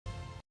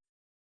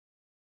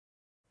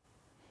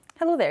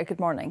Hello there, good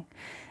morning.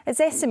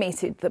 It's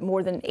estimated that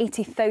more than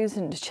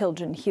 80,000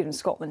 children here in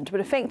Scotland were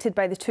affected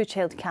by the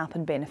two-child cap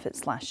on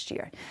benefits last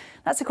year.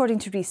 That's according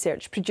to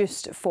research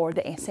produced for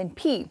the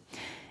SNP.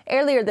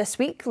 Earlier this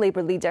week,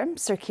 Labour leader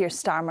Sir Keir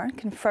Starmer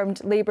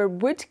confirmed Labour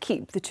would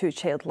keep the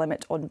two-child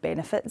limit on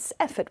benefits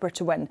if it were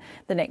to win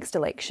the next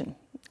election.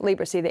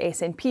 Labour say the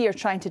SNP are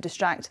trying to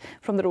distract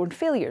from their own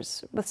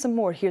failures. With some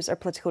more, here's our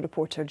political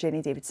reporter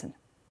Jenny Davidson.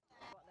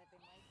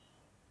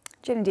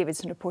 Jenny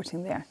Davidson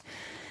reporting there.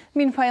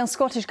 Meanwhile,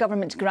 Scottish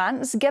Government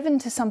grants given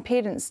to some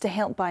parents to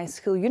help buy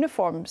school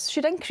uniforms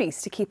should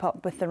increase to keep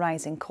up with the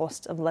rising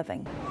cost of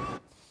living.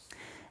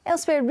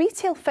 Elsewhere,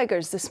 retail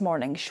figures this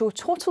morning show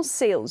total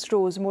sales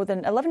rose more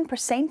than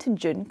 11% in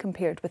June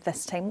compared with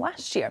this time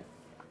last year.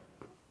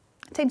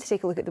 Time to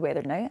take a look at the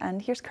weather now,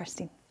 and here's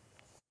Kirsty.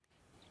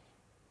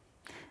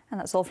 And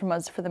that's all from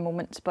us for the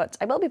moment, but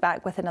I will be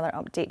back with another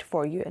update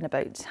for you in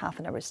about half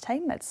an hour's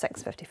time at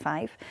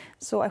 6:55.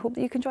 So I hope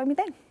that you can join me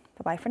then.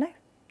 Bye-bye for now.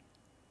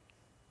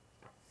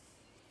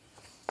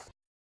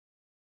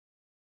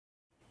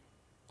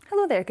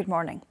 Hello there, good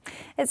morning.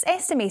 It's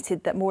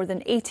estimated that more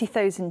than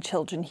 80,000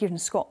 children here in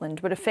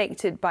Scotland were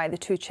affected by the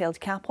two-child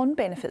cap on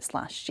benefits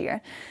last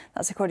year.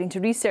 That's according to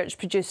research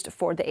produced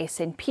for the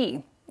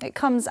SNP. It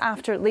comes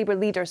after Labour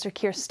leader Sir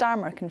Keir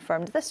Starmer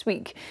confirmed this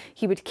week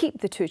he would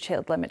keep the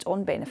two-child limit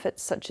on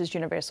benefits such as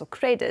universal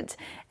credit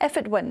if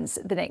it wins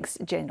the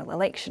next general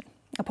election.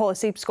 A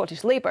policy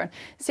Scottish Labour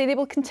say they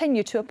will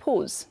continue to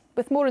oppose.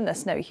 With more on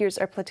this now, here's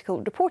our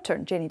political reporter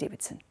Jenny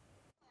Davidson.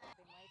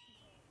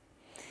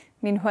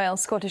 Meanwhile,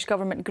 Scottish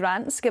Government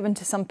grants given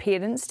to some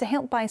parents to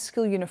help buy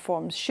school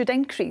uniforms should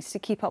increase to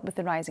keep up with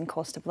the rising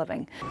cost of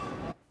living.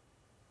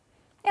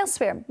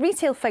 Elsewhere,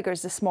 retail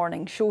figures this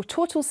morning show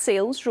total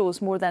sales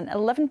rose more than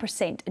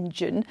 11% in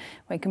June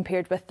when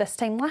compared with this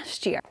time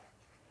last year.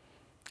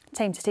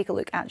 Time to take a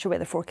look at your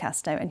weather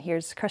forecast now, and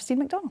here's Kirsty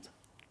McDonald.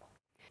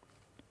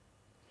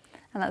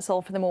 And that's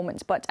all for the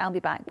moment, but I'll be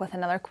back with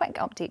another quick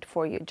update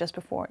for you just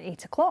before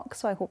 8 o'clock,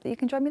 so I hope that you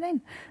can join me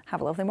then.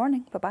 Have a lovely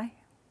morning. Bye-bye.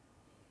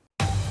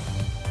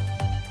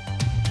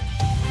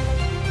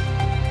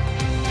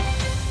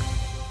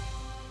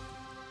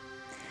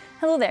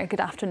 Hello there, good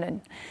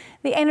afternoon.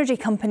 The energy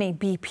company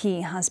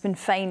BP has been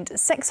fined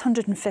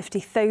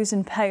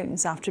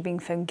 £650,000 after being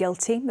found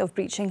guilty of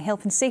breaching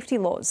health and safety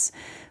laws.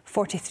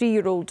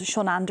 43-year-old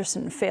Sean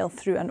Anderson fell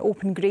through an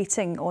open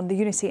grating on the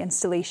Unity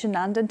installation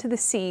and into the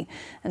sea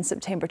in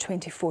September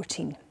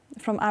 2014.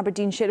 From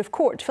Aberdeen Sheriff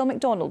Court, Phil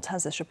McDonald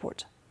has this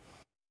report.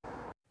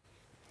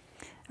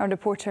 Our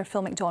reporter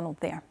Phil McDonald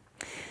there.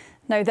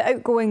 Now, the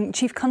outgoing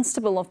Chief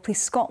Constable of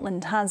Police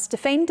Scotland has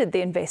defended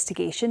the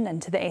investigation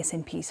into the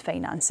SNP's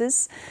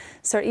finances.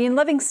 Sir Ian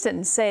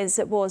Livingston says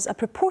it was a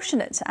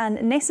proportionate and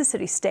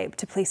necessary step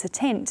to place a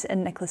tent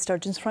in Nicola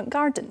Sturgeon's front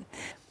garden.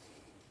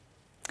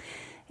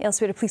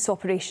 Elsewhere, a police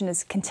operation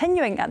is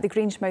continuing at the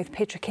Grangemouth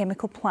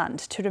petrochemical plant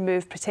to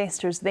remove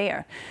protesters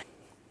there.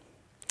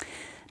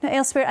 Now,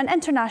 elsewhere, an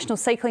international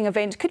cycling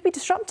event could be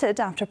disrupted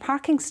after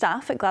parking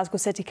staff at Glasgow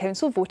City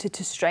Council voted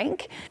to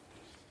strike.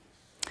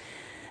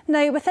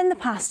 Now, within the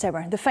past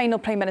hour, the final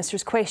Prime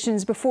Minister's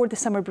questions before the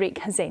summer break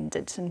has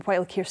ended. And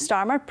while Keir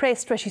Starmer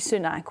pressed Rishi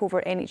Sunak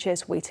over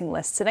NHS waiting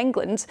lists in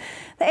England,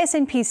 the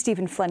SNP's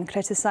Stephen Flynn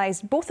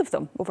criticised both of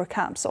them over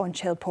caps on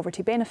child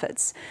poverty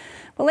benefits.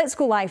 Well, let's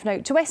go live now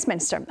to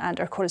Westminster and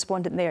our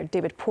correspondent there,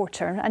 David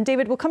Porter. And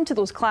David, we'll come to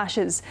those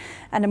clashes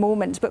in a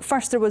moment, but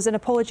first there was an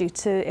apology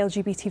to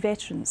LGBT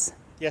veterans.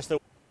 Yes, there.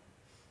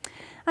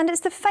 And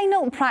it's the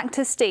final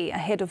practice day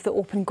ahead of the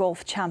Open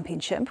Golf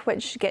Championship,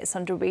 which gets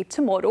underway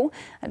tomorrow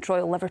at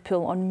Royal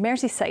Liverpool on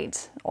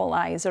Merseyside. All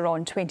eyes are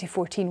on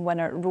 2014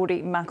 winner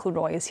Rory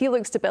McIlroy as he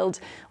looks to build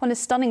on his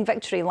stunning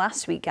victory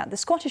last week at the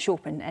Scottish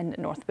Open in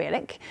North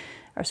Berwick.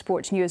 Our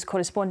sports news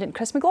correspondent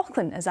Chris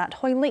McLaughlin is at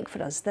Hoylake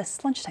for us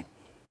this lunchtime.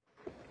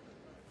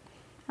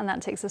 And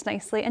that takes us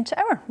nicely into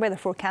our weather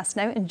forecast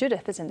now, and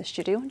Judith is in the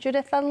studio.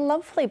 Judith, a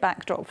lovely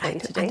backdrop for you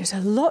today. And there's a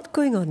lot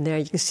going on there.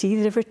 You can see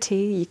the River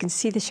Tay, you can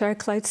see the shower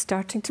clouds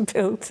starting to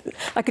build.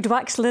 I could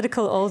wax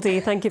lyrical all day.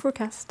 Thank you.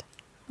 Forecast.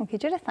 OK,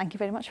 Judith, thank you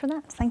very much for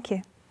that. Thank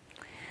you.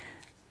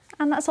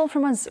 And that's all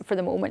from us for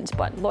the moment,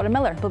 but Laura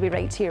Miller will be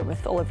right here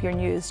with all of your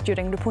news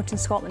during Reporting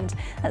Scotland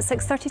at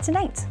 6:30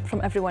 tonight.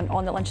 From everyone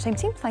on the Lunchtime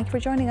team, thank you for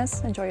joining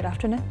us. Enjoy your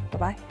afternoon.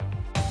 Bye-bye.